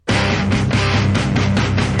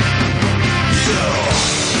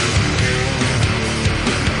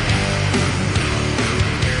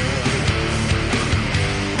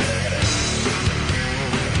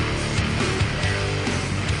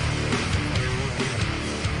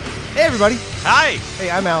Hey, everybody. Hi, Hey,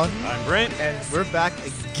 I'm Alan. I'm Brent And we're back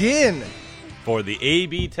again. for the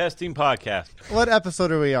A/B Testing Podcast. What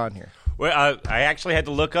episode are we on here? Well, I actually had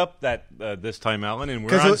to look up that this time, Alan, and we're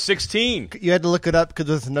 'Cause on it- 16. You had to look it up because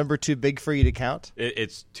it was the number too big for you to count?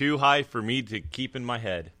 It's too high for me to keep in my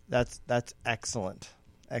head. That's excellent.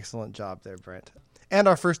 Excellent job there, Brent. And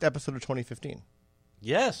our first episode of 2015.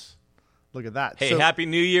 Yes. Look at that. Hey, So Happy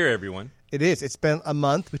New Year, everyone. It is. It's been a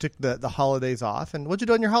month. We took the holidays off. And what'd you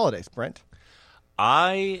do on your holidays, Brent?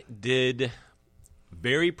 I did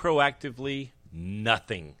very proactively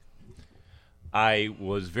nothing. I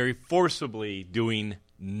was very forcibly doing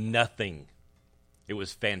nothing. It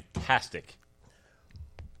was fantastic.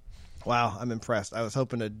 Wow, I'm impressed. I was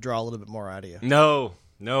hoping to draw a little bit more out of you. No,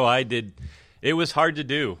 I did. It was hard to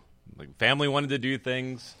do. Like, family wanted to do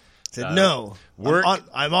things. Said, no, work-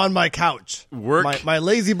 I'm on my couch. Work- My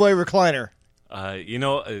lazy boy recliner.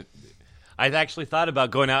 I've actually thought about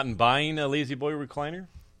going out and buying a Lazy Boy recliner.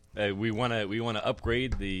 We want to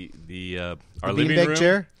upgrade our living beanbag room.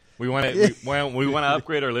 chair? We want to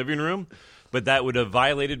upgrade our living room, but that would have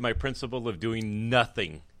violated my principle of doing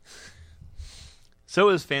nothing. So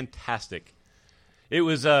it was fantastic. It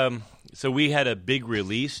was so we had a big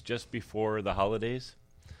release just before the holidays.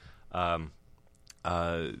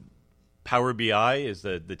 Power BI is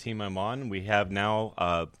the team I'm on. We have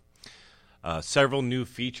now several new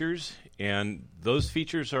features, and those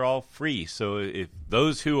features are all free. So if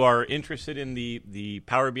those who are interested in the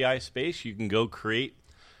Power BI space, you can go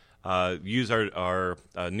use our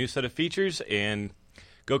new set of features and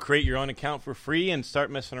go create your own account for free and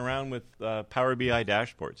start messing around with Power BI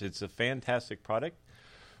dashboards. It's a fantastic product,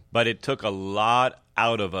 but it took a lot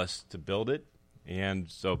out of us to build it, and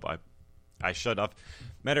so I shut off.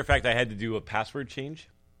 Matter of fact, I had to do a password change.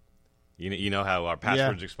 You know how our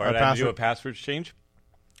passwords expired. I had to do a password change.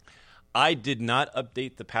 I did not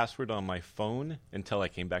update the password on my phone until I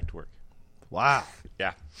came back to work. Wow.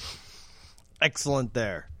 Yeah. Excellent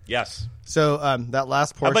there. Yes. So that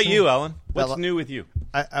last portion. How about you, Alan? What's new with you?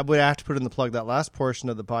 I would have to put in the plug. That last portion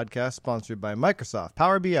of the podcast sponsored by Microsoft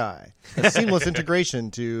Power BI. A seamless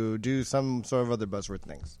integration to do some sort of other buzzword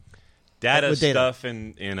things. Data With data. stuff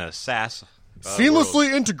in a SaaS. Seamlessly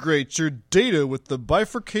world. integrates your data with the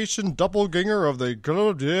bifurcation doppelganger of the.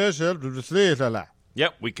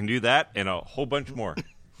 Yep, we can do that and a whole bunch more.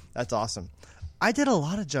 That's awesome. I did a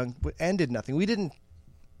lot of junk and did nothing. We didn't.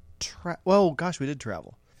 Well, gosh, we did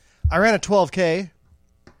travel. I ran a 12K.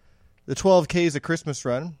 The 12K is a Christmas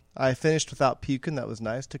run. I finished without puking. That was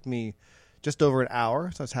nice. Took me just over an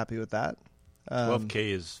hour, so I was happy with that.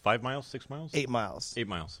 12K is 5 miles, 6 miles? 8 miles. 8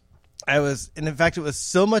 miles. And in fact, it was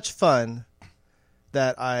so much fun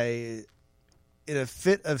that I, in a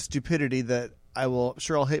fit of stupidity that I'll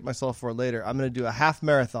hate myself for later, I'm going to do a half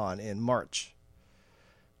marathon in March.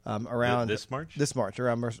 Around This March? This March,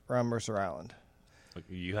 around Mercer Island.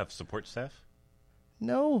 You have support staff?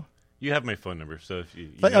 No. You have my phone number, so if you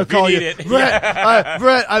I'll if call you you. need it. Brett,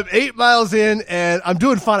 Brett, I'm 8 miles in, and I'm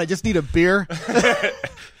doing fine. I just need a beer.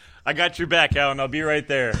 I got your back, Alan. I'll be right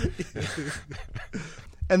there.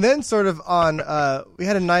 And then sort of on, we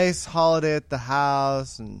had a nice holiday at the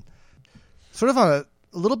house, and sort of on a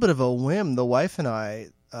little bit of a whim, the wife and I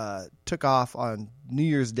took off on New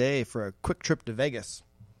Year's Day for a quick trip to Vegas.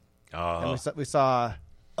 Oh, And we saw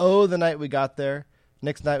the night we got there.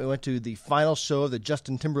 Next night we went to the final show of the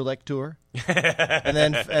Justin Timberlake tour, and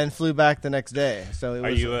then flew back the next day. So it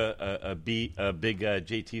was. are you a big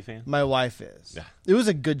JT fan? My wife is. Yeah. It was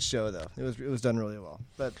a good show though. It was done really well.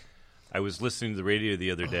 But I was listening to the radio the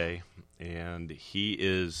other day, and he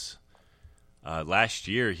is. Last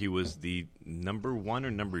year, he was the number 1 or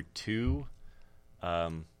number 2,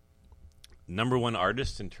 number 1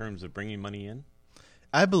 artist in terms of bringing money in.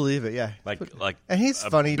 I believe it. Yeah. Like, and he's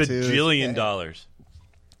funny too. $1 bajillion.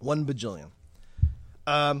 1 bajillion.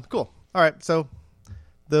 Cool. All right. So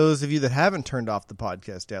those of you that haven't turned off the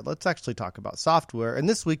podcast yet, let's actually talk about software. And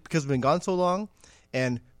this week, because we've been gone so long,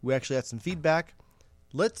 and we actually had some feedback,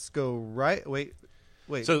 let's go right. Wait.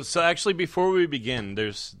 So actually, before we begin,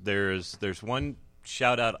 there's one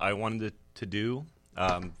shout out I wanted to do.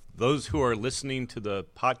 Those who are listening to the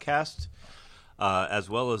podcast, as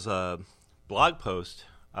well as a blog post,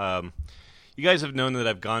 you guys have known that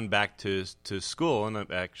I've gone back to school, and I'm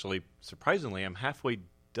actually, surprisingly, I'm halfway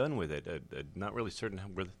done with it. I'm not really certain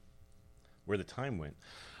where the time went.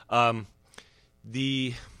 But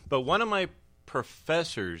one of my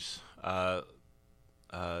professors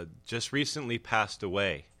just recently passed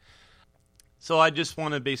away. So I just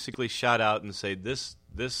want to basically shout out and say this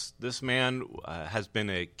man has been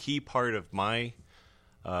a key part of my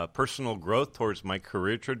personal growth towards my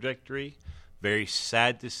career trajectory very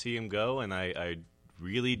sad to see him go, and I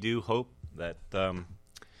really do hope that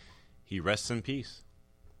he rests in peace.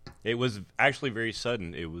 It was actually very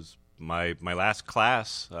sudden. It was my last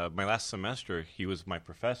class, my last semester. He was my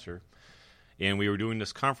professor, and we were doing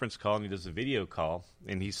this conference call, and he does a video call,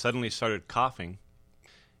 and he suddenly started coughing,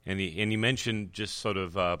 and he mentioned just sort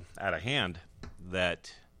of out of hand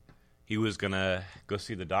that he was going to go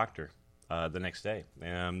see the doctor the next day.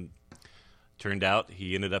 And turned out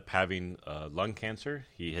he ended up having lung cancer.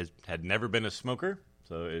 He had never been a smoker,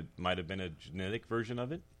 so it might have been a genetic version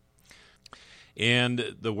of it.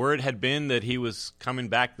 And the word had been that he was coming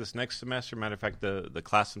back this next semester. Matter of fact, the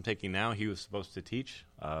class I'm taking now, he was supposed to teach.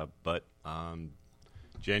 But on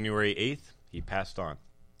January 8th, he passed on.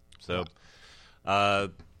 So,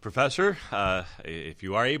 Professor, if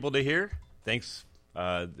you are able to hear, thanks.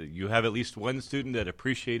 You have at least one student that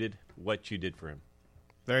appreciated what you did for him.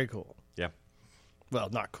 Very cool. Yeah. Well,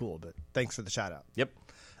 not cool, but thanks for the shout out. Yep.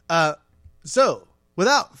 So,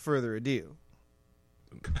 without further ado,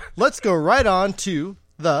 let's go right on to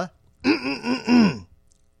the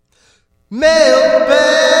mailbag.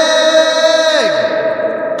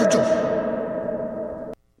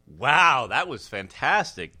 Wow, that was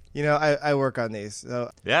fantastic. You know, I work on these.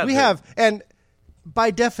 So Yeah, we have, and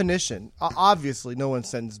by definition, obviously, no one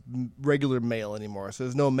sends regular mail anymore, so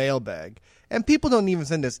there's no mailbag. And people don't even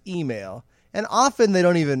send us email. And often they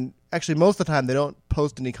don't even, actually most of the time, they don't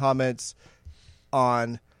post any comments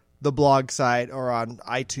on the blog site or on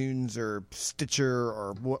iTunes or Stitcher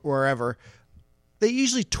or wherever. They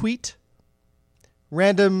usually tweet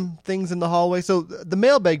random things in the hallway. So the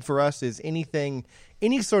mailbag for us is anything,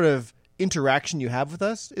 any sort of interaction you have with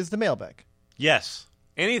us is the mailbag. Yes.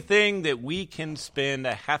 Anything that we can spend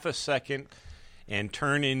a half a second and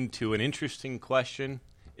turn into an interesting question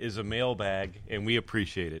is a mailbag, and we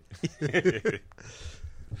appreciate it.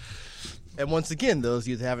 And once again, those of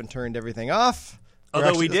you that haven't turned everything off.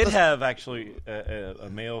 Although we did have actually a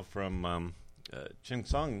mail from Ching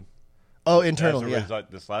Sung. Oh, internal, yeah.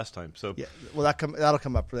 This last time. So Yeah, well, that'll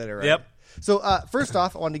come up later, right? Yep. So first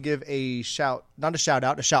off, I wanted to give a shout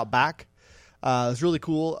back. It was really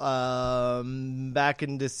cool. Back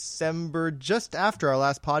in December, just after our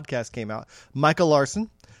last podcast came out, Michael Larson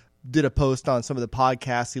did a post on some of the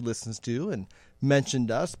podcasts he listens to and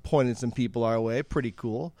mentioned us, pointed some people our way. Pretty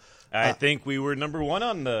cool. I think we were number one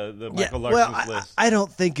on the Michael Larson's list. I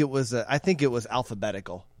don't think it was. I think it was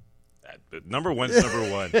alphabetical. Number one's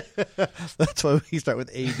number one. That's why we start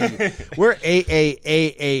with AB. We're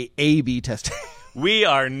A-B testing. We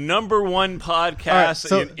are number one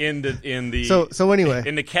podcast right, in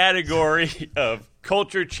the category of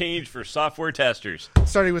culture change for software testers.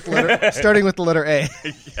 starting with the letter A.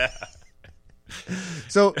 Yeah.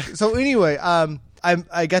 So anyway,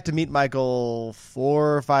 I got to meet Michael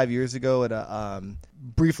 4 or 5 years ago at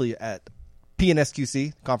briefly at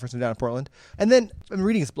PNSQC conference down in Portland, and then I've been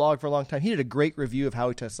reading his blog for a long time. He did a great review of how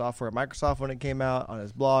he tests software at Microsoft when it came out on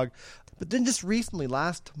his blog. But then just recently,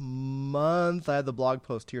 last month, I had the blog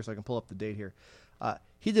post here, so I can pull up the date here.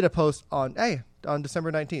 He did a post on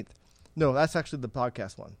December 19th. No, that's actually the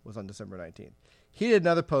podcast one, was on December 19th. He did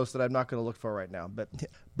another post that I'm not going to look for right now,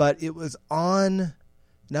 but it was on,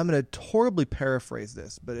 and I'm going to horribly paraphrase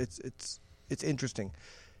this, but it's interesting.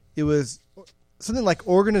 It was something like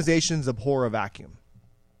organizations abhor a vacuum.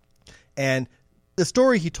 And the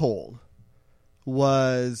story he told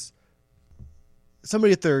was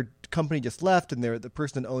somebody at their company just left, and they're the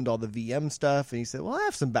person that owned all the VM stuff, and he said, well, I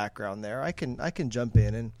have some background there. I can jump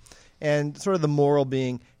in. And sort of the moral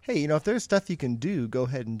being, hey, you know, if there's stuff you can do, go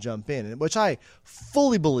ahead and jump in, which I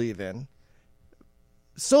fully believe in.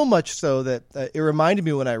 So much so that it reminded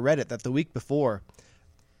me when I read it that the week before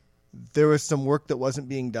there was some work that wasn't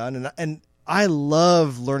being done. And I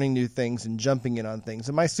love learning new things and jumping in on things.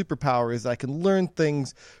 And my superpower is I can learn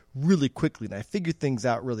things really quickly, and I figure things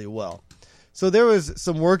out really well. So there was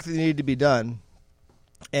some work that needed to be done,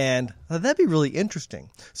 and that'd be really interesting.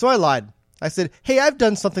 So I lied. I said, hey, I've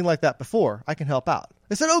done something like that before. I can help out.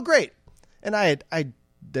 They said, oh, great. And I had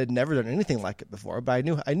never done anything like it before, but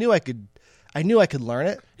I knew I could learn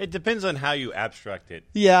it. It depends on how you abstract it.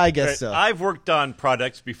 Yeah, I guess so. I've worked on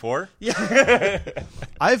products before. Yeah.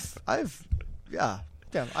 I've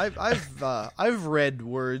read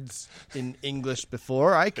words in English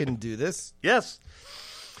before. I can do this. Yes.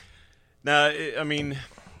 Now, I mean,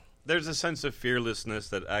 there's a sense of fearlessness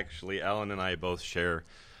that actually Alan and I both share.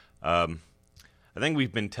 I think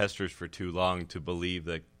we've been testers for too long to believe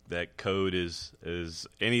that code is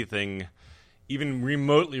anything even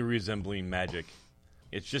remotely resembling magic.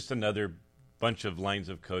 It's just another bunch of lines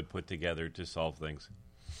of code put together to solve things.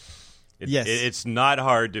 Yes. It's not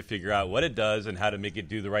hard to figure out what it does and how to make it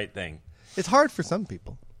do the right thing. It's hard for some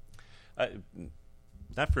people.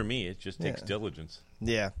 Not for me. It just takes diligence.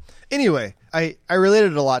 Yeah. Anyway, I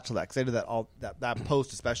related it a lot to that because I did that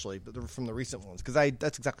post especially, but from the recent ones because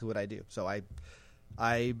that's exactly what I do. So I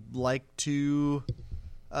like to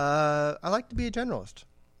be a generalist.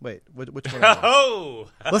 Wait, which one? Oh,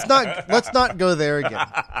 let's not go there again.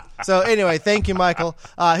 So anyway, thank you, Michael.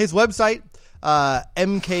 His website,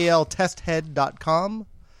 mkltesthead.com,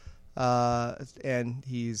 and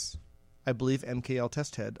he's, I believe,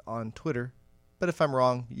 mkltesthead on Twitter. But if I'm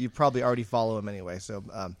wrong, you probably already follow him anyway. So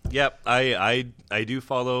yep, I do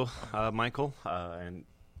follow Michael and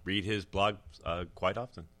read his blog quite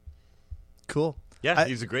often. Cool. Yeah,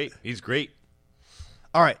 he's great.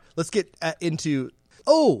 All right, let's get into.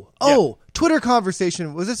 Twitter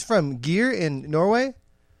conversation. Was this from Gear in Norway?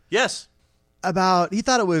 Yes. He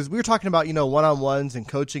thought it was, we were talking about, one-on-ones and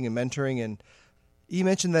coaching and mentoring, and he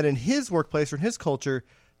mentioned that in his workplace or in his culture,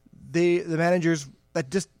 the managers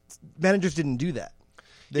didn't do that.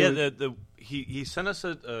 He sent us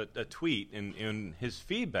a tweet, and his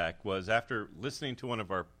feedback was after listening to one of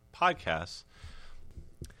our podcasts,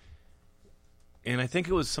 and I think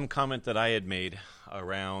it was some comment that I had made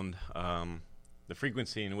around the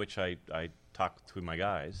frequency in which I talk to my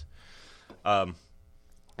guys, and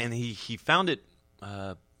he found it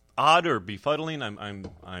odd or befuddling.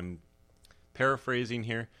 I'm paraphrasing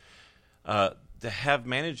here, to have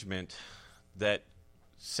management that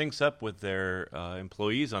syncs up with their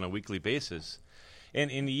employees on a weekly basis,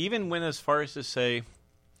 and he even went as far as to say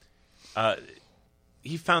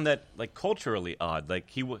he found that like culturally odd. Like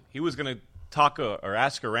he was going to talk or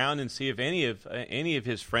ask around and see if any of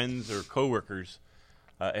his friends or coworkers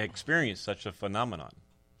experienced such a phenomenon.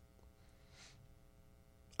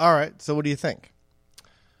 All right, so what do you think?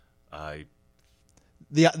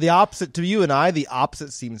 The opposite to you and I. The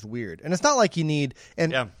opposite seems weird, and it's not like you need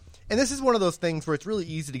and. Yeah. And this is one of those things where it's really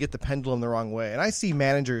easy to get the pendulum the wrong way. And I see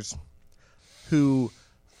managers who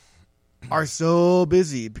are so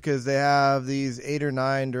busy because they have these 8 or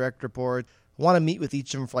 9 direct reports, want to meet with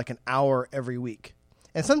each of them for like an hour every week.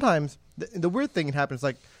 And sometimes the weird thing that happens,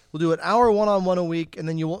 like we'll do an hour one-on-one a week, and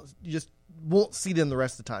then you just won't see them the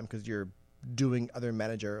rest of the time because you're doing other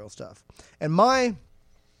managerial stuff. And I'm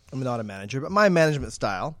not a manager, but my management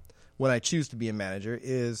style, when I choose to be a manager,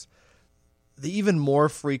 is the even more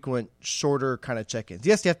frequent, shorter kind of check-ins.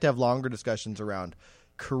 Yes, you have to have longer discussions around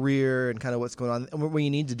career and kind of what's going on when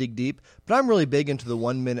you need to dig deep. But I'm really big into the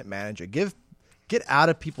 1-minute manager. Get out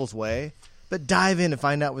of people's way, but dive in and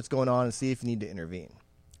find out what's going on and see if you need to intervene.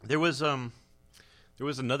 There was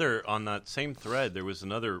another on that same thread. There was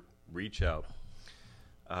another reach out,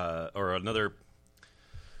 or another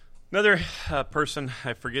person.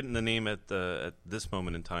 I forget the name at this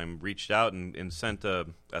moment in time. Reached out and sent a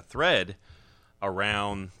thread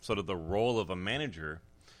around sort of the role of a manager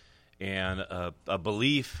and a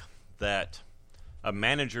belief that a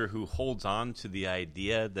manager who holds on to the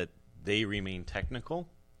idea that they remain technical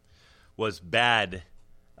was bad,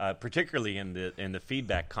 particularly in the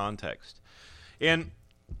feedback context. And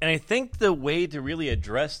I think the way to really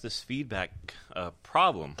address this feedback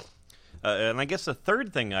problem, and I guess the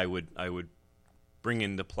third thing I would bring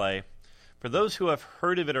into play, for those who have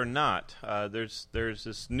heard of it or not, there's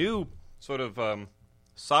this new sort of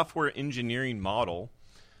software engineering model.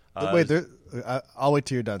 Wait, I'll wait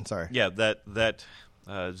till you're done. Sorry. Yeah, that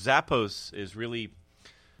Zappos is really,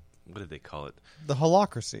 what did they call it? The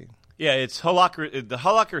holacracy. Yeah, it's the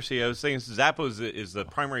holacracy. I was saying Zappos is the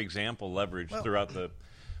primary example leveraged throughout the,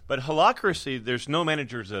 but holacracy, there's no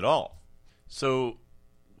managers at all. So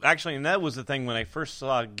actually, and that was the thing when I first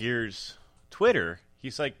saw Gear's Twitter.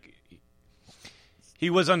 He's like, he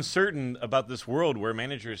was uncertain about this world where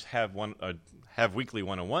managers have weekly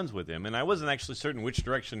one-on-ones with him, and I wasn't actually certain which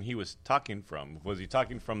direction he was talking from. Was he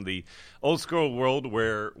talking from the old school world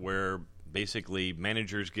where basically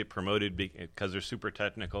managers get promoted because they're super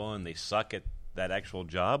technical and they suck at that actual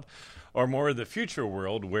job, or more of the future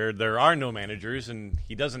world where there are no managers and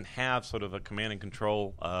he doesn't have sort of a command and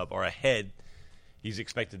control or a head he's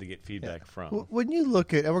expected to get feedback from? When you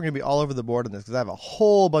look at, and we're going to be all over the board on this because I have a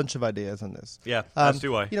whole bunch of ideas on this. Yeah, as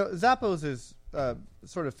do I. Zappos is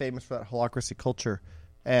sort of famous for that holacracy culture,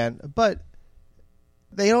 but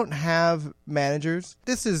they don't have managers.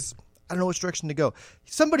 This is, I don't know which direction to go.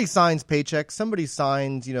 Somebody signs paychecks. Somebody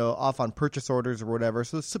signs, off on purchase orders or whatever.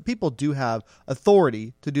 So people do have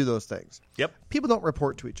authority to do those things. Yep. People don't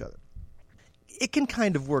report to each other. It can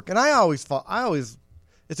kind of work, and I always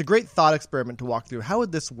it's a great thought experiment to walk through. How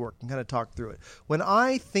would this work? And kind of talk through it. When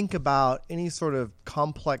I think about any sort of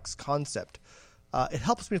complex concept, it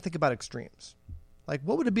helps me to think about extremes. Like,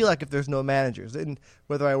 what would it be like if there's no managers? And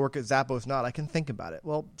whether I work at Zappos or not, I can think about it.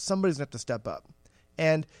 Well, somebody's going to have to step up.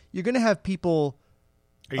 And you're going to have people...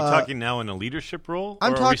 Are you talking now in a leadership role?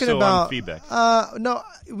 I'm or talking are we still about on feedback. No,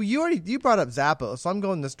 you brought up Zappos, so I'm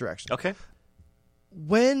going this direction. Okay.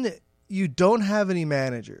 When you don't have any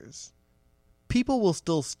managers, people will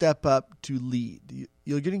still step up to lead.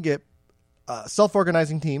 You're going to get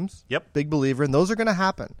self-organizing teams. Yep. Big believer, and those are going to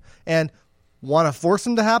happen. And want to force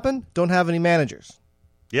them to happen? Don't have any managers.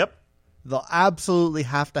 Yep. They'll absolutely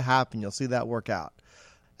have to happen. You'll see that work out.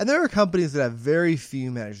 And there are companies that have very few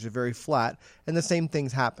managers, they're very flat, and the same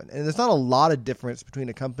things happen. And there's not a lot of difference between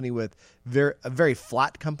a company with a very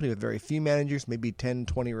flat company with very few managers, maybe 10,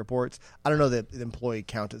 20 reports. I don't know the employee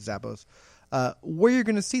count at Zappos. Where you're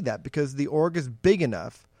going to see that because the org is big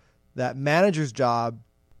enough that manager's job,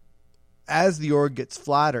 as the org gets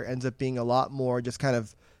flatter, ends up being a lot more just kind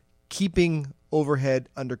of keeping overhead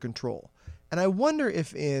under control. And I wonder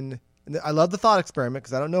if I love the thought experiment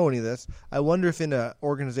because I don't know any of this. I wonder if in an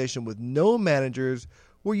organization with no managers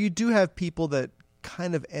where you do have people that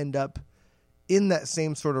kind of end up in that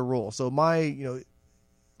same sort of role. So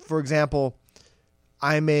for example,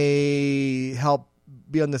 I may help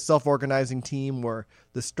be on the self-organizing team where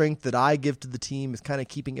the strength that I give to the team is kind of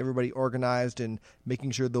keeping everybody organized and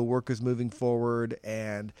making sure the work is moving forward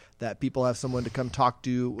and that people have someone to come talk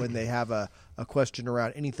to when they have a question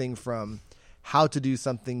around anything from how to do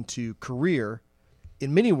something to career.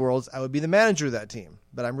 In many worlds, I would be the manager of that team,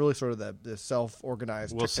 but I'm really sort of the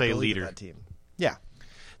self-organized. We'll say leader of that team. Yeah.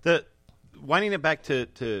 Winding it back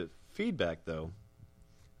to feedback, though.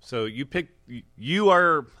 So you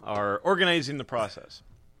are organizing the process.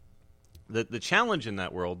 The challenge in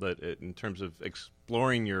that world, in terms of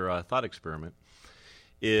exploring your thought experiment,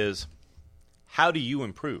 is how do you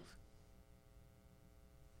improve?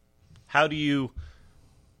 How do you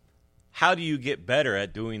get better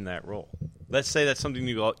at doing that role? Let's say that's something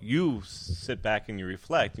you sit back and you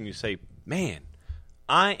reflect and you say, man,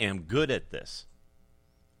 I am good at this.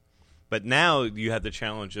 But now you have the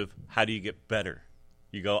challenge of how do you get better?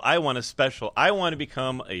 You go, I want to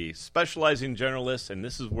become a specializing generalist, and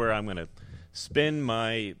this is where I'm going to spend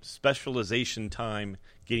my specialization time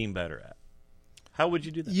getting better at. How would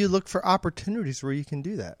you do that? You look for opportunities where you can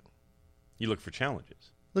do that. You look for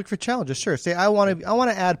challenges. Look for challenges, sure. Say I want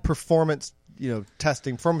to add performance,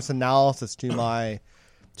 testing, performance analysis to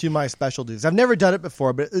my specialties. I've never done it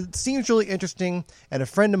before, but it seems really interesting, and a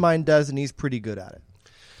friend of mine does, and he's pretty good at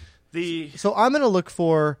it. So I'm going to look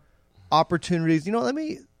for opportunities. Let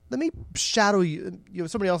me shadow you.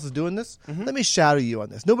 Somebody else is doing this. Mm-hmm. Let me shadow you on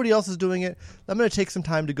this. Nobody else is doing it. I'm going to take some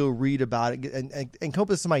time to go read about it and come up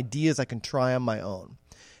with some ideas I can try on my own.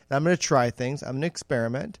 And I'm going to try things. I'm going to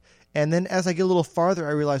experiment. And then as I get a little farther,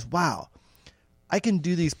 I realize, wow, I can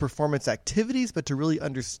do these performance activities, but to really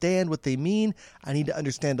understand what they mean, I need to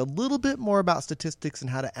understand a little bit more about statistics and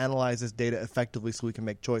how to analyze this data effectively so we can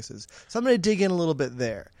make choices. So I'm going to dig in a little bit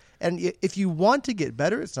there. And if you want to get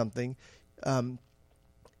better at something,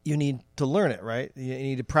 you need to learn it, right? You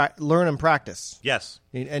need to learn and practice. Yes.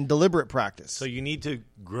 And deliberate practice. So you need to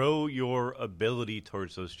grow your ability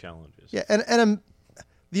towards those challenges. Yeah, and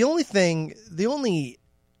the only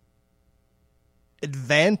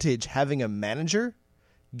advantage having a manager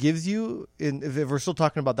gives you, if we're still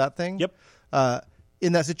talking about that thing, yep.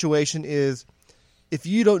 In that situation is if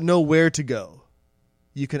you don't know where to go,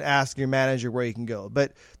 you can ask your manager where you can go.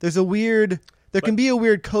 But there can be a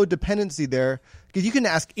weird codependency there because you can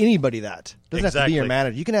ask anybody that. It doesn't have to be your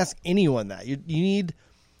manager. You can ask anyone that. You need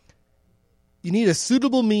a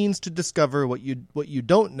suitable means to discover what you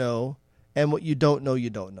don't know, and what you don't know, you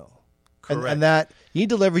don't know. Correct. And that you need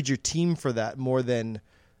to leverage your team for that more than,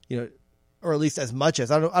 or at least as much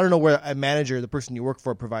as I don't know where a manager, the person you work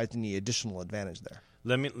for, provides any additional advantage there.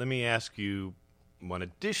 Let me ask you one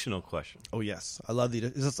additional question. Oh yes, I love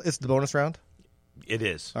it's the bonus round. It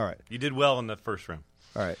is. All right. You did well in the first round.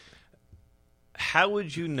 All right. How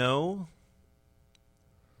would you know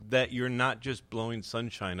that you're not just blowing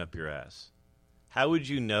sunshine up your ass? How would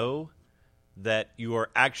you know that you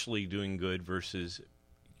are actually doing good versus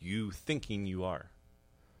you thinking you are?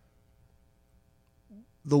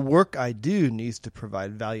 The work I do needs to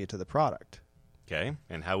provide value to the product. Okay.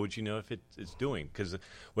 And how would you know if it's doing? Because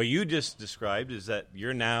what you just described is that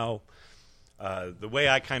you're now, the way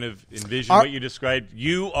I kind of envision what you described,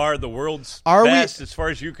 you are the world's best as far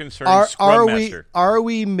as you're concerned, Scrum Master. Are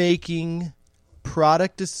we making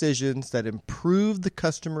product decisions that improve the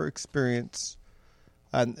customer experience?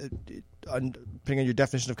 Depending on your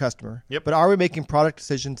definition of customer. Yep. But are we making product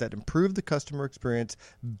decisions that improve the customer experience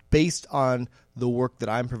based on the work that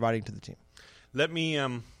I'm providing to the team? Let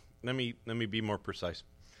me be more precise.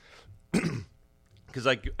 Because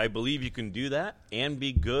I believe you can do that and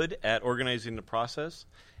be good at organizing the process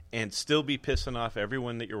and still be pissing off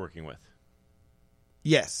everyone that you're working with.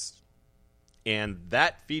 Yes. And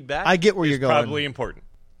that feedback I get where is you're going. probably important.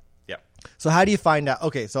 Yeah. So how do you find out?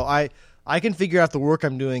 Okay, so I can figure out the work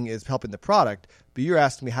I'm doing is helping the product, but you're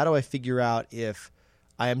asking me how do I figure out if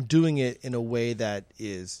I am doing it in a way that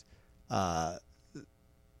is, I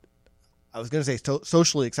was going to say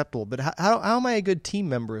socially acceptable, but how am I a good team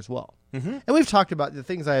member as well? Mm-hmm. And we've talked about the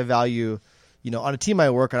things I value, on a team I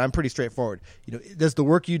work on. I'm pretty straightforward. Does the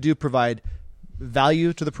work you do provide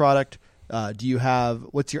value to the product?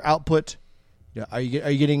 What's your output? Are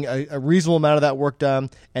you getting a reasonable amount of that work done?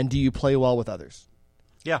 And do you play well with others?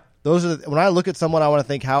 Yeah. Those are when I look at someone, I want to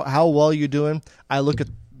think how well you're doing. I look at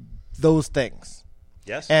those things.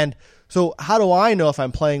 Yes. And so how do I know if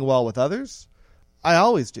I'm playing well with others? I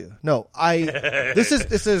always do. No, this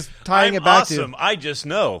is tying it back awesome. I just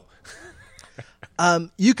know.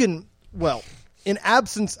 You can, in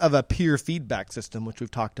absence of a peer feedback system, which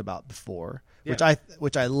we've talked about before, Yeah.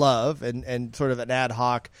 which I love, and sort of an ad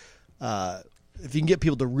hoc. If you can get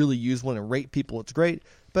people to really use one and rate people, it's great.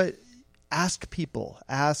 But ask people.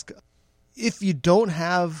 If you don't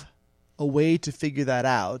have a way to figure that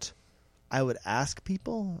out, I would ask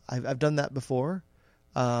people. I've done that before.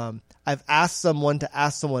 I've asked someone to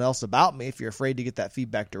ask someone else about me if you're afraid to get that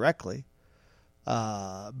feedback directly.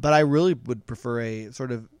 But I really would prefer a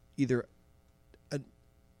sort of either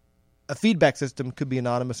a feedback system, could be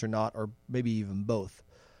anonymous or not, or maybe even both.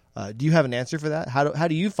 Do you have an answer for that? How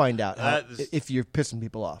do you find out if you're pissing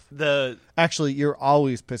people off? Actually, you're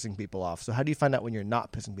always pissing people off. So how do you find out when you're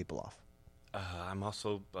not pissing people off? I'm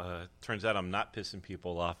also turns out I'm not pissing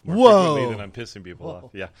people off more Whoa. frequently than I'm pissing people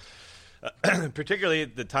off. Yeah. Particularly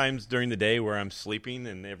at the times during the day where I'm sleeping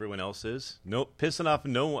and everyone else is. Nope, pissing off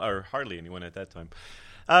or hardly anyone at that time.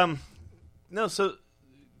 No, so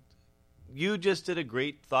you just did a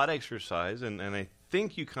great thought exercise, and I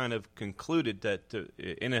think you kind of concluded that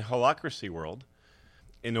in a holacracy world,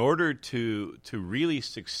 in order to really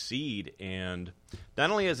succeed, and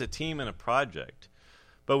not only as a team and a project,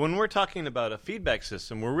 but when we're talking about a feedback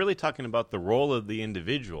system, we're really talking about the role of the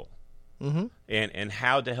individual and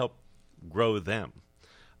how to help grow them.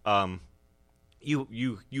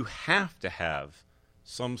 You have to have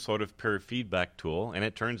some sort of peer feedback tool, and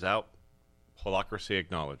it turns out holacracy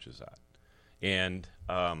acknowledges that. And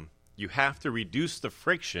you have to reduce the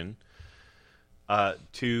friction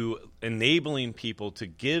to enabling people to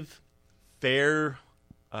give fair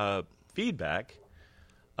feedback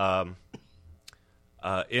in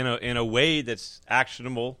a way that's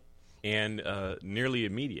actionable and nearly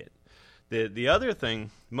immediate. The other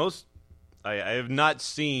thing, I have not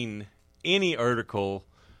seen any article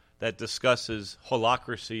that discusses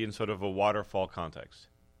holacracy in sort of a waterfall context,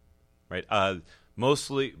 right? Most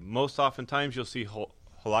oftentimes you'll see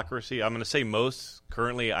holacracy. I'm going to say most.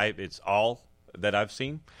 Currently, it's all that I've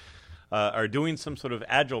seen are doing some sort of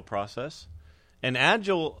agile process. And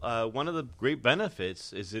agile, one of the great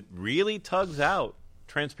benefits is it really tugs out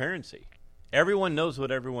transparency. Everyone knows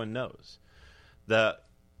what everyone knows.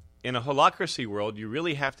 In a holacracy world, you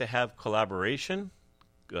really have to have collaboration.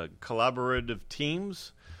 Collaborative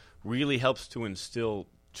teams really helps to instill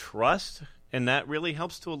trust, and that really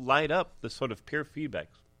helps to light up the sort of peer feedback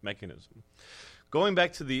mechanism. Going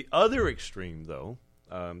back to the other extreme, though,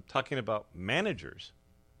 talking about managers,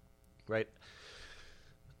 right?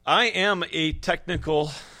 I am a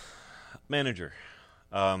technical manager.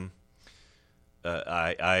 I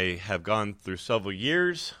have gone through several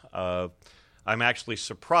years. I'm actually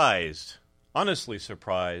honestly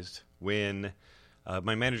surprised, when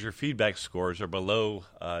my manager feedback scores are below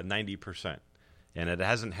 90%. And it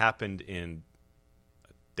hasn't happened in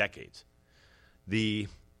decades. The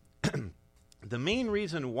main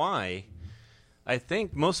reason why I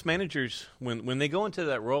think most managers, when they go into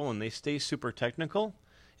that role and they stay super technical,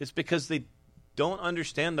 is because they don't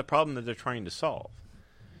understand the problem that they're trying to solve.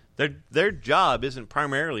 Their job isn't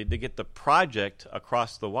primarily to get the project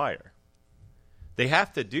across the wire. They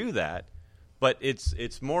have to do that, but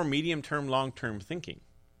it's more medium-term, long-term thinking.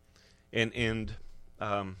 And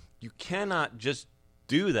you cannot just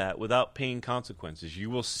do that without paying consequences.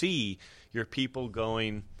 You will see your people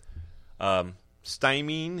going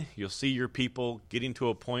stymieing. You'll see your people getting to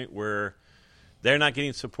a point where they're not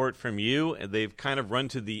getting support from you, and they've kind of run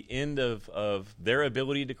to the end of their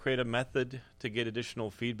ability to create a method to get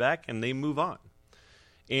additional feedback, and they move on.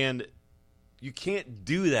 And you can't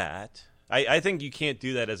do that. I think you can't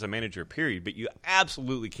do that as a manager, period, but you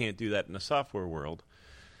absolutely can't do that in the software world,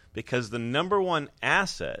 because the number one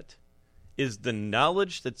asset is the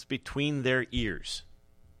knowledge that's between their ears.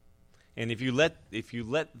 And if you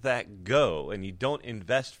let that go and you don't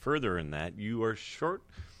invest further in that, you are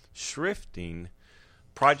shrifting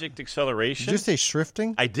project acceleration. Did you say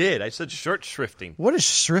shrifting? I did. I said short shrifting. What is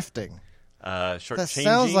shrifting? Short That changing.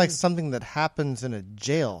 sounds like something that happens in a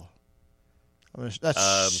jail.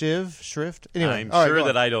 That's shrift. Anyway, I'm all right, sure go on.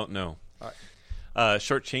 that I don't know. All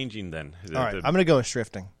Short changing then. All right, I'm going to go with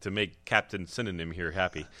shrifting. To make Captain Synonym here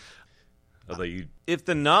happy. Although if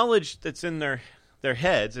the knowledge that's in their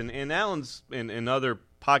heads, and Alan's in other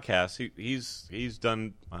podcasts, he's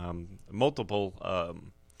done multiple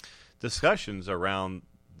discussions around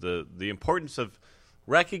the importance of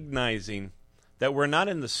recognizing that we're not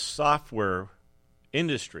in the software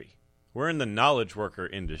industry. We're in the knowledge worker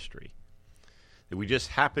industry. That we just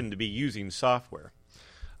happen to be using software.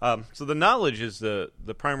 So the knowledge is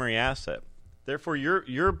the primary asset. Therefore,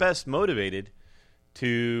 you're best motivated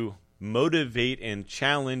to motivate and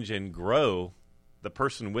challenge and grow the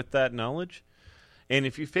person with that knowledge. And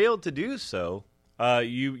if you fail to do so,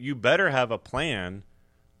 you better have a plan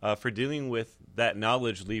for dealing with that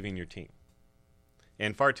knowledge leaving your team.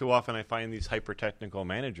 And far too often I find these hyper-technical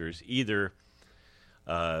managers either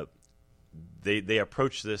they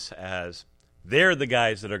approach this as they're the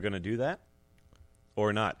guys that are going to do that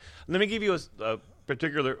or not. Let me give you a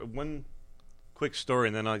particular one quick story,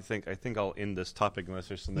 and then I think I'll end this topic unless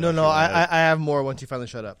there's something else. No, I have more once you finally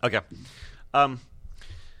shut up. Okay.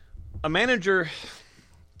 A manager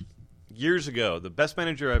years ago, the best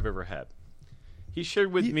manager I've ever had, he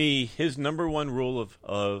shared with me his number one rule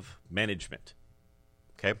of management.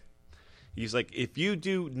 Okay? He's like, if you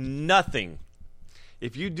do nothing, you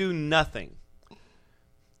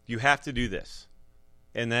have to do this.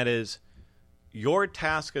 And that is, your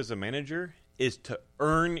task as a manager is to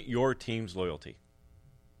earn your team's loyalty.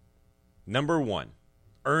 Number one,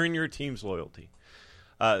 earn your team's loyalty.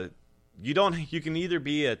 You can either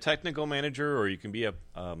be a technical manager, or you can be a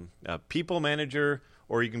people manager,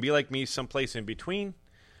 or you can be like me, someplace in between.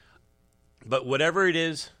 But whatever it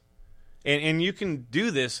is, and you can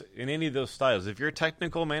do this in any of those styles. If you're a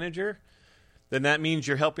technical manager, then that means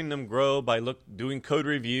you're helping them grow by doing code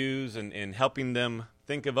reviews and helping them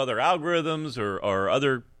think of other algorithms or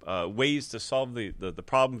other ways to solve the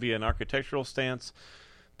problem via an architectural stance.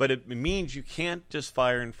 But it means you can't just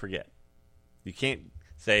fire and forget. You can't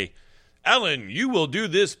say, Alan, you will do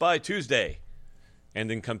this by Tuesday. And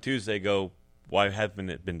then come Tuesday go, why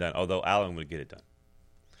haven't it been done? Although Alan would get it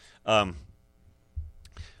done.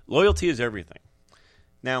 Loyalty is everything.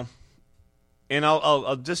 Now, and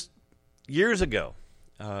I'll just, years ago,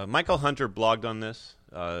 Michael Hunter blogged on this.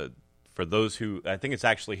 For those who, I think it's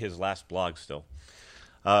actually his last blog still.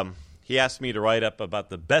 He asked me to write up about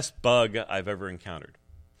the best bug I've ever encountered.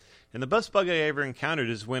 And the best bug I ever encountered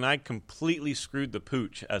is when I completely screwed the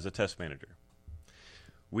pooch as a test manager.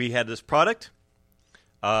 We had this product.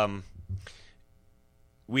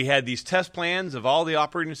 We had these test plans of all the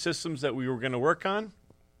operating systems that we were going to work on.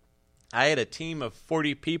 I had a team of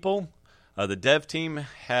 40 people. The dev team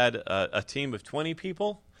had a team of 20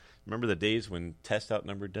 people. Remember the days when test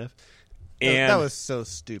outnumbered dev? And that was so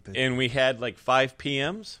stupid. And we had like 5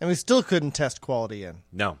 PMs. And we still couldn't test quality in.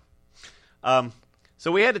 No.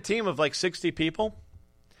 So we had a team of like 60 people.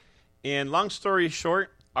 And long story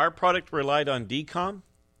short, our product relied on DCOM.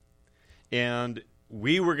 And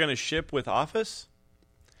we were going to ship with Office.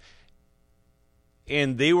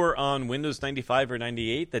 And they were on Windows 95 or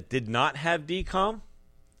 98 that did not have DCOM.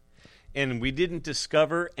 And we didn't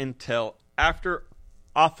discover until after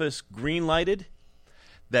Office green-lighted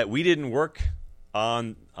that we didn't work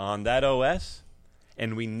on that OS,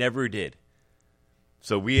 and we never did.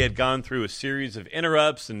 So we had gone through a series of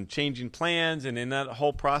interrupts and changing plans, and in that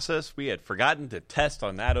whole process, we had forgotten to test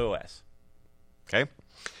on that OS. Okay?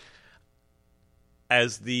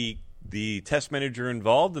 As the test manager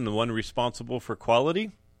involved and the one responsible for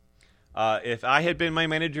quality, if I had been my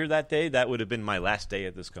manager that day, that would have been my last day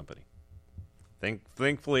at this company.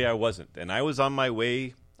 Thankfully, I wasn't. And I was on my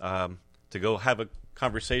way to go have a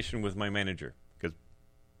conversation with my manager because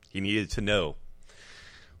he needed to know.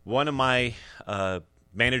 One of my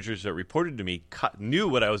managers that reported to me knew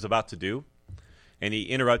what I was about to do, and he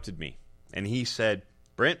interrupted me. And he said,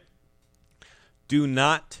 Brent, do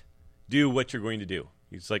not do what you're going to do.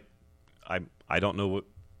 He's like, I don't know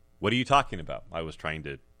what are you talking about? I was trying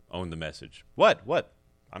to own the message. What?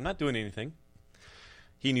 I'm not doing anything.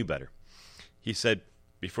 He knew better. He said,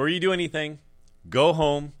 before you do anything, go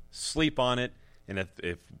home, sleep on it, and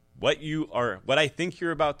if what I think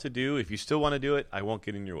you're about to do, if you still want to do it, I won't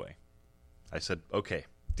get in your way. I said, okay,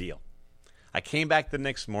 deal. I came back the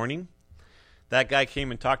next morning. That guy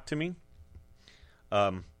came and talked to me,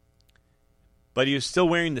 But he was still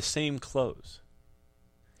wearing the same clothes.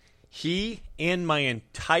 He and my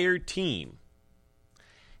entire team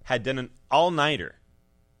had done an all-nighter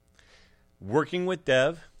working with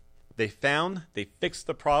Dev. They fixed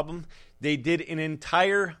the problem. They did an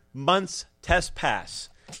entire month's test pass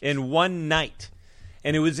in one night.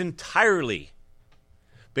 And it was entirely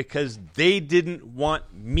because they didn't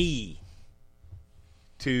want me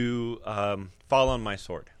to fall on my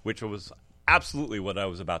sword, which was absolutely what I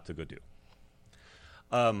was about to go do.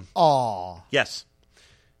 Yes.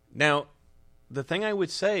 Now, the thing I would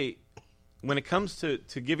say when it comes to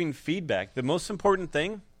giving feedback, the most important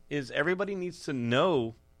thing is everybody needs to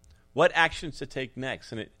know what actions to take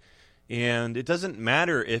next. And it doesn't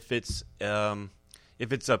matter if it's a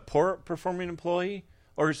poor performing employee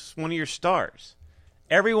or it's one of your stars.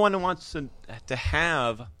 Everyone wants to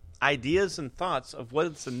have ideas and thoughts of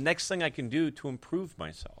what's the next thing I can do to improve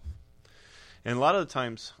myself. And a lot of the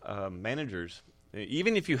times, managers,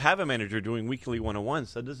 even if you have a manager doing weekly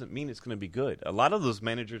one-on-ones, that doesn't mean it's going to be good. A lot of those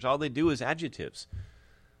managers, all they do is adjectives.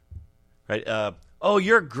 Right? Oh,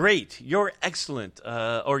 you're great. You're excellent.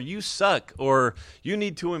 Or you suck. Or you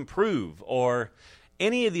need to improve. Or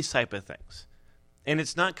any of these type of things. And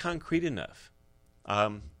it's not concrete enough.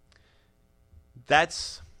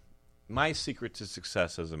 That's my secret to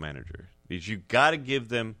success as a manager. Is you got to give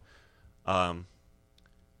them an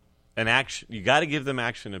action. You got to give them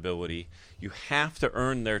actionability. You have to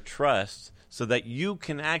earn their trust so that you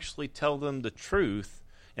can actually tell them the truth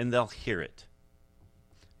and they'll hear it.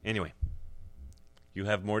 Anyway, you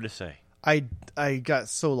have more to say. I got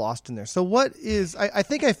so lost in there. So what is, I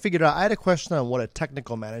think I figured out, I had a question on what a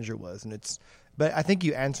technical manager was, but I think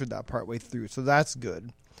you answered that partway through, so that's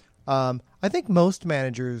good. I think most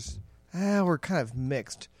managers, were kind of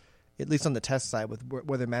mixed, at least on the test side, with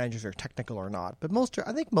whether managers are technical or not. But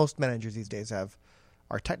I think most managers these days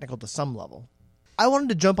are technical to some level. I wanted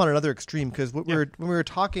to jump on another extreme because when we were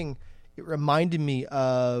talking, it reminded me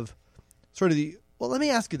of sort of well, let me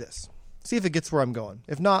ask you this. See if it gets where I'm going.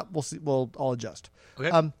 If not, we'll see. I'll adjust.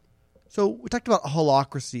 Okay. So we talked about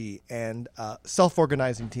holacracy and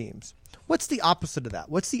self-organizing teams. What's the opposite of that?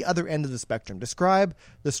 What's the other end of the spectrum? Describe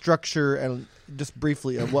the structure and just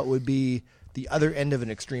briefly of what would be the other end of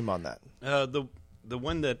an extreme on that. The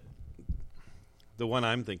one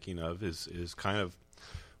I'm thinking of is kind of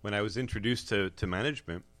when I was introduced to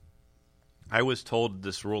management, I was told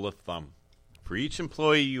this rule of thumb. For each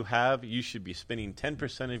employee you have, you should be spending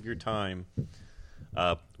 10% of your time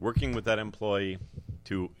working with that employee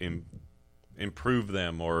to improve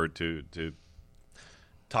them or to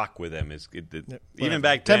talk with them. Even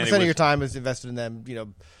back then, 10% of your time is invested in them.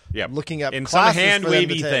 Looking up and classes some hand for them to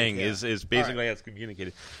wavy take. thing is basically how it's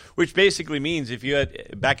communicated. Which basically means if you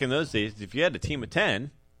had back in those days, if you had a team of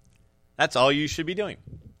 10, that's all you should be doing.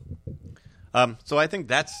 So I think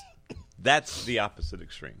that's the opposite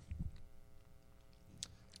extreme.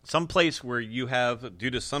 Some place where you have, due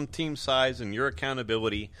to some team size and your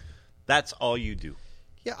accountability, that's all you do.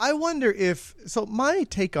 Yeah, I wonder so my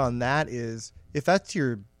take on that is, if that's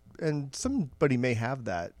and somebody may have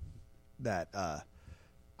that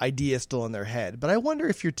idea still in their head, but I wonder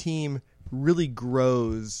if your team really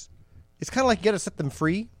grows. It's kind of like you got to set them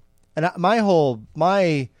free. And one of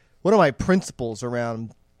my principles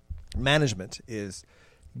around management is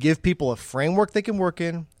give people a framework they can work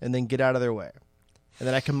in and then get out of their way. And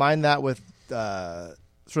then I combine that with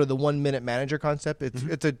sort of the 1-minute manager concept.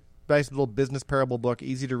 It's a nice little business parable book,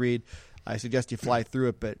 easy to read. I suggest you fly through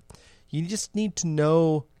it, but you just need to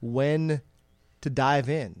know when to dive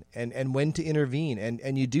in and when to intervene.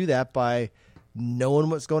 And you do that by knowing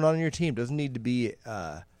what's going on in your team. It doesn't need to be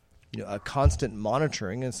a constant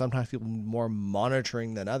monitoring, and sometimes people need more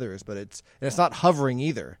monitoring than others, but it's not hovering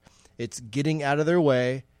either. It's getting out of their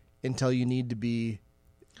way until you need to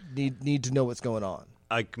know what's going on.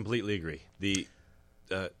 I completely agree.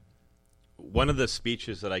 One of the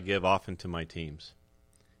speeches that I give often to my teams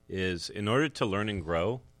is, in order to learn and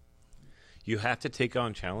grow, you have to take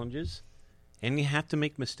on challenges and you have to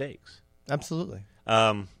make mistakes. Absolutely.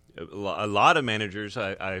 A lot of managers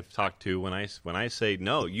I've talked to, when I say,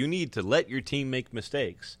 no, you need to let your team make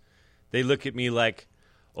mistakes, they look at me like,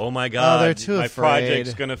 oh my God, they're too my afraid.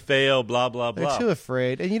 Project's going to fail, blah, blah, blah. They're too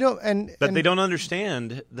afraid. And But they don't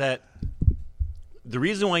understand that the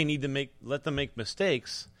reason why you need to let them make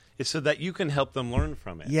mistakes is so that you can help them learn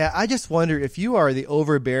from it. Yeah, I just wonder if you are the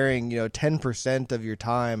overbearing, 10% of your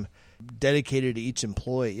time dedicated to each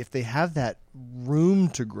employee, if they have that room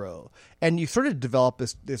to grow. And you sort of develop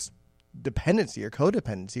this dependency or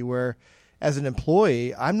codependency where, as an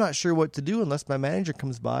employee, I'm not sure what to do unless my manager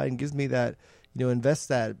comes by and gives me that, invests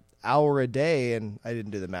that hour a day, and I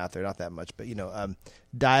didn't do the math there, not that much, but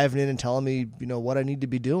diving in and telling me what I need to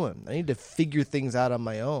be doing. I need to figure things out on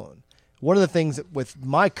my own. One of the things with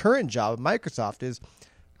my current job at Microsoft is,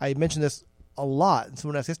 I mentioned this a lot, and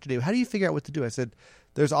someone asked yesterday, how do you figure out what to do? I said,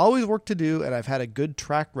 there's always work to do, and I've had a good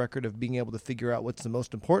track record of being able to figure out what's the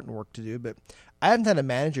most important work to do, but I haven't had a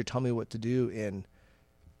manager tell me what to do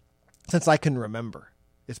since I can remember.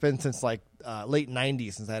 It's been since late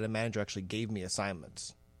 90s since I had a manager actually gave me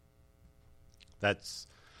assignments.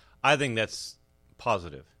 I think that's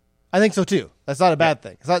positive. I think so too. That's not a bad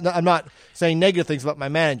thing. I'm not saying negative things about my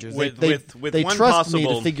managers. They trust me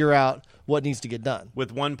to figure out what needs to get done.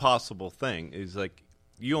 With one possible thing is like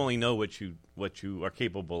you only know what you are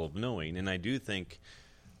capable of knowing, and I do think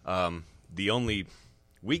the only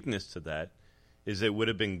weakness to that is it would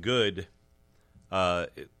have been good.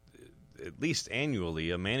 At least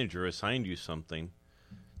annually, a manager assigned you something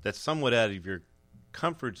that's somewhat out of your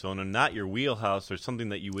comfort zone and not your wheelhouse or something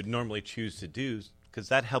that you would normally choose to do, because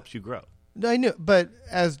that helps you grow. I knew, but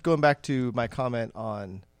as going back to my comment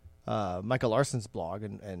on Michael Larson's blog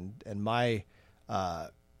and my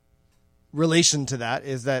relation to that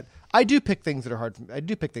is that I do pick things that are hard for me. I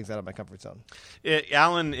do pick things out of my comfort zone.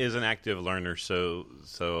 Alan is an active learner, so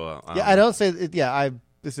I don't say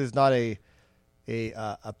this is not a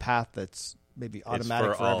path that's maybe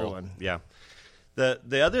automatic for everyone. Yeah.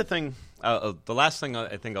 The other thing, the last thing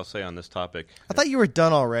I think I'll say on this topic. I thought you were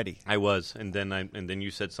done already. I was, and then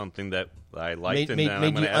you said something that I liked, made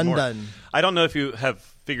you undone. More. I don't know if you have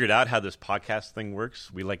figured out how this podcast thing works.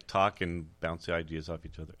 We like talk and bounce the ideas off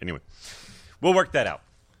each other. Anyway, we'll work that out.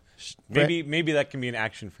 Maybe that can be an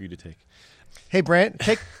action for you to take. Hey, Brant,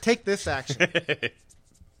 take this action.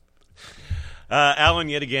 Alan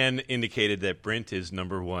yet again indicated that Brent is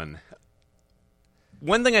number one.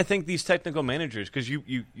 One thing I think these technical managers, because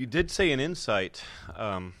you did say an insight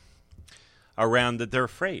around that they're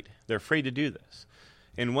afraid. They're afraid to do this.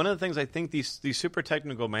 And one of the things I think these super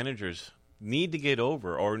technical managers need to get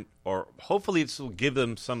over, or hopefully it will give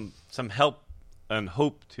them some help and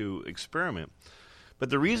hope to experiment. But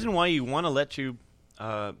the reason why you want to let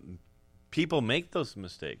people make those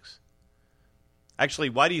mistakes. Actually,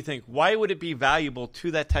 why would it be valuable to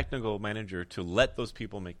that technical manager to let those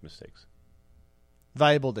people make mistakes?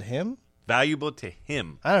 Valuable to him? Valuable to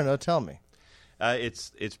him. I don't know. Tell me.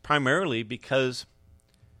 It's primarily because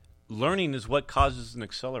learning is what causes an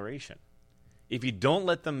acceleration. If you don't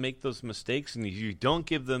let them make those mistakes and you don't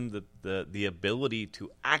give them the ability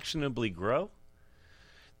to actionably grow,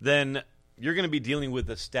 then you're going to be dealing with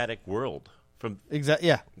a static world.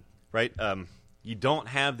 Yeah. Right? You don't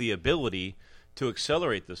have the ability to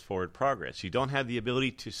accelerate this forward progress. You don't have the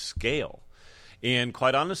ability to scale. And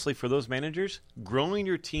quite honestly, for those managers, growing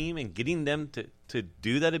your team and getting them to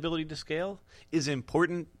do that ability to scale is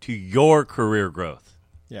important to your career growth.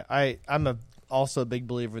 Yeah, I'm also a big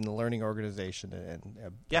believer in the learning organization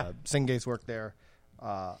and Singe's work there.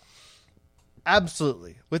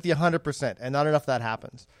 Absolutely, with you 100%, and not enough of that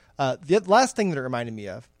happens. The last thing that it reminded me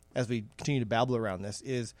of, as we continue to babble around this,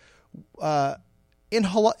 is in a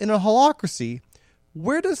holacracy,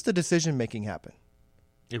 where does the decision making happen?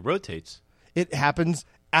 It rotates. It happens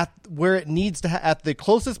at where it needs to at the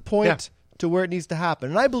closest point to where it needs to happen,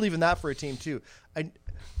 and I believe in that for a team too. I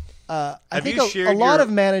think a lot of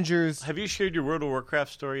managers. Have you shared your World of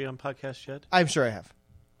Warcraft story on podcast yet? I'm sure I have.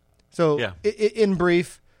 So, in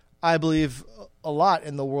brief, I believe a lot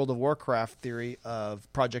in the World of Warcraft theory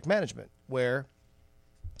of project management, where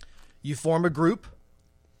you form a group,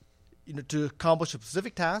 to accomplish a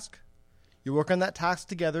specific task. You work on that task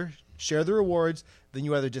together, share the rewards, then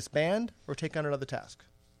you either disband or take on another task.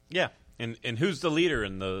 Yeah, and who's the leader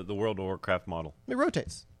in the World of Warcraft model? It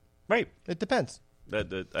rotates. Right. It depends.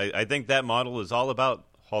 I think that model is all about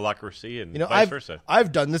holacracy and vice versa.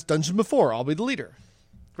 I've done this dungeon before. I'll be the leader.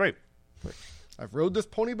 Great. I've rode this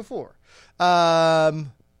pony before. So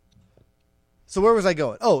where was I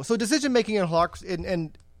going? Oh, so decision making in holacracy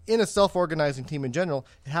and in a self-organizing team in general,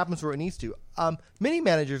 it happens where it needs to. Many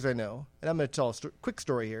managers I know, and I'm going to tell a quick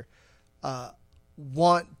story here,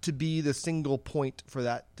 want to be the single point for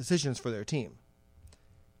that decisions for their team.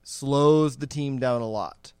 Slows the team down a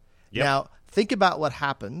lot. Yep. Now, think about what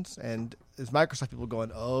happens, and as Microsoft people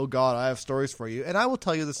going, oh, God, I have stories for you. And I will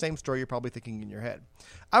tell you the same story you're probably thinking in your head.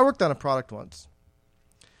 I worked on a product once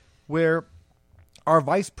where our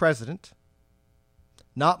vice president,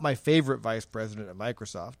 not my favorite vice president at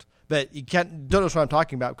Microsoft, but you don't know what I'm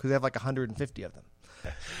talking about because they have like 150 of them.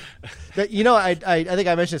 But, I think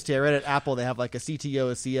I mentioned this to you. I read at Apple they have like a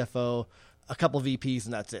CTO, a CFO, a couple VPs,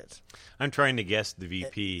 and that's it. I'm trying to guess the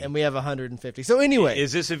VP. And we have 150. So anyway.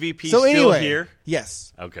 Is this a VP so still anyway, here?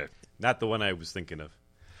 Yes. Okay. Not the one I was thinking of.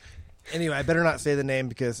 Anyway, I better not say the name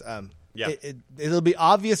because Yeah. it'll be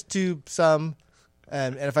obvious to some.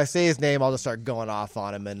 And if I say his name, I'll just start going off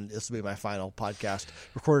on him, and this will be my final podcast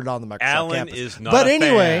recorded on the Microsoft Alan campus. is not but a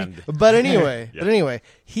anyway, fan. But anyway, Yeah. but anyway,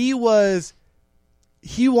 he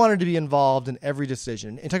wanted to be involved in every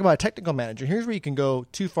decision. And talk about a technical manager. Here's where you can go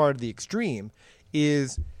too far to the extreme.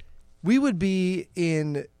 Is he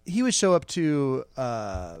would show up to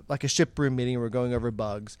like a ship room meeting where we're going over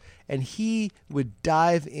bugs, and he would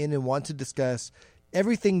dive in and want to discuss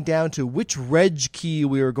everything down to which reg key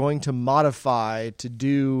we were going to modify to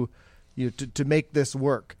do, to make this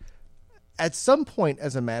work. At some point,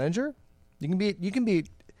 as a manager, you can be.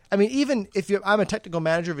 I mean, even if I'm a technical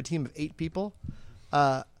manager of a team of 8 people,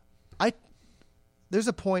 there's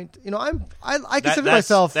a point. I consider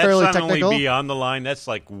myself fairly that's not technical. only beyond the line. That's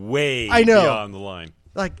like way I know. beyond the line.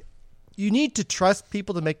 Like, you need to trust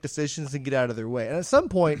people to make decisions and get out of their way. And at some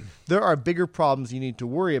point, there are bigger problems you need to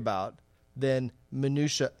worry about than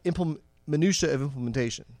minutia of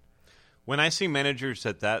implementation. When I see managers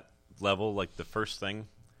at that level, like the first thing,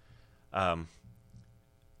 I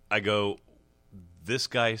go, this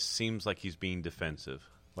guy seems like he's being defensive.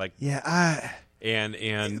 Like,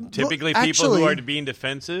 and typically people who are being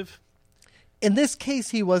defensive. In this case,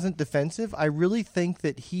 he wasn't defensive. I really think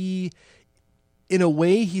that he, in a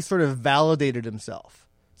way, he sort of validated himself.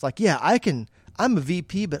 It's like, yeah, I'm a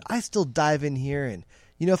VP, but I still dive in here and,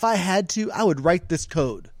 if I had to, I would write this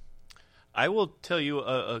code. I will tell you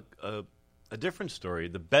a different story.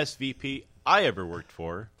 The best VP I ever worked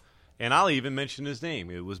for, and I'll even mention his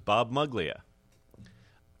name. It was Bob Muglia.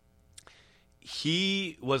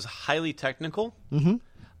 He was highly technical. Mm-hmm.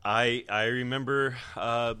 I remember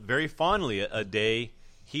very fondly a day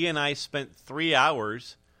he and I spent 3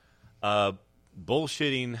 hours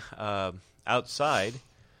bullshitting outside,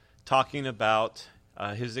 talking about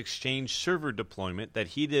his Exchange server deployment that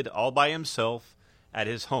he did all by himself at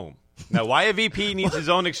his home. Now, why a VP needs his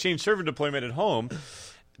own Exchange server deployment at home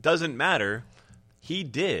doesn't matter. He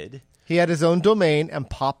did. He had his own domain, and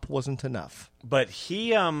POP wasn't enough. But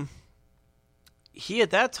he at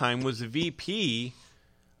that time was a VP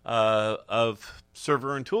of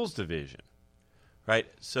Server and Tools Division, right?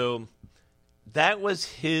 So that was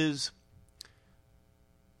his.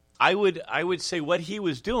 I would say what he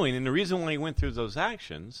was doing, and the reason why he went through those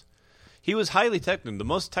actions, he was highly technical, the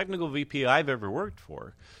most technical VP I've ever worked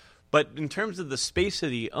for. But in terms of the space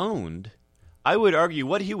that he owned, I would argue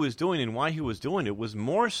what he was doing and why he was doing it was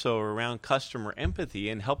more so around customer empathy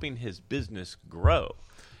and helping his business grow.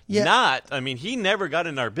 Yeah. He never got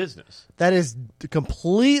in our business. That is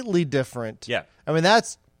completely different. Yeah. I mean,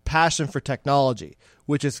 that's passion for technology,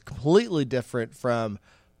 which is completely different from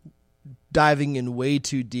diving in way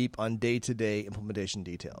too deep on day-to-day implementation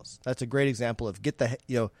details. That's a great example of get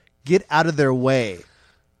out of their way.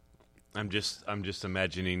 I'm just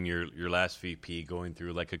imagining your last VP going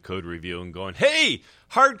through like a code review and going, "Hey,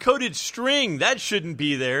 hard-coded string, that shouldn't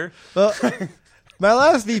be there." Well, my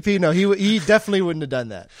last VP, no, he definitely wouldn't have done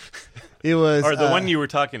that. It was or the one you were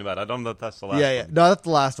talking about. I don't know if that's the last one. Yeah. No, that's the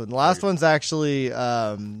last one. The last one's actually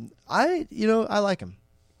I like him.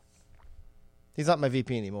 He's not my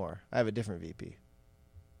VP anymore. I have a different VP.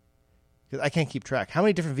 Because I can't keep track. How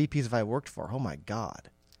many different VPs have I worked for? Oh my God.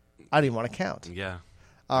 I don't even want to count. Yeah.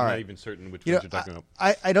 I'm not even certain which ones you're talking about.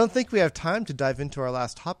 I don't think we have time to dive into our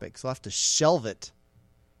last topic, so I'll have to shelve it.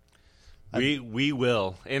 We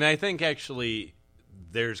will. And I think actually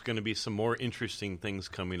there's going to be some more interesting things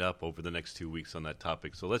coming up over the next 2 weeks on that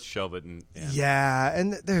topic. So let's shelve it. Yeah,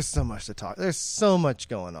 and there's so much to talk. There's so much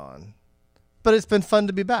going on. But it's been fun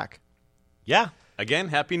to be back. Yeah. Again,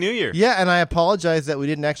 Happy New Year. Yeah, and I apologize that we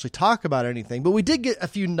didn't actually talk about anything, but we did get a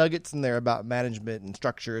few nuggets in there about management and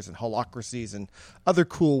structures and holacracies and other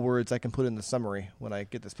cool words I can put in the summary when I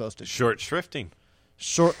get this posted. Short shrifting.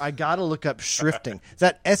 I got to look up shrifting. Is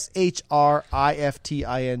that SHRIFTING?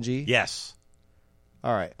 Yes.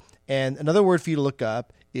 All right. And another word for you to look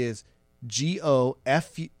up is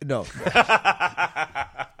GOF. No.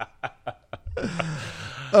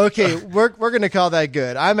 Okay, we're going to call that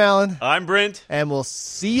good. I'm Alan. I'm Brent. And we'll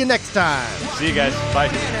see you next time. See you guys. Bye.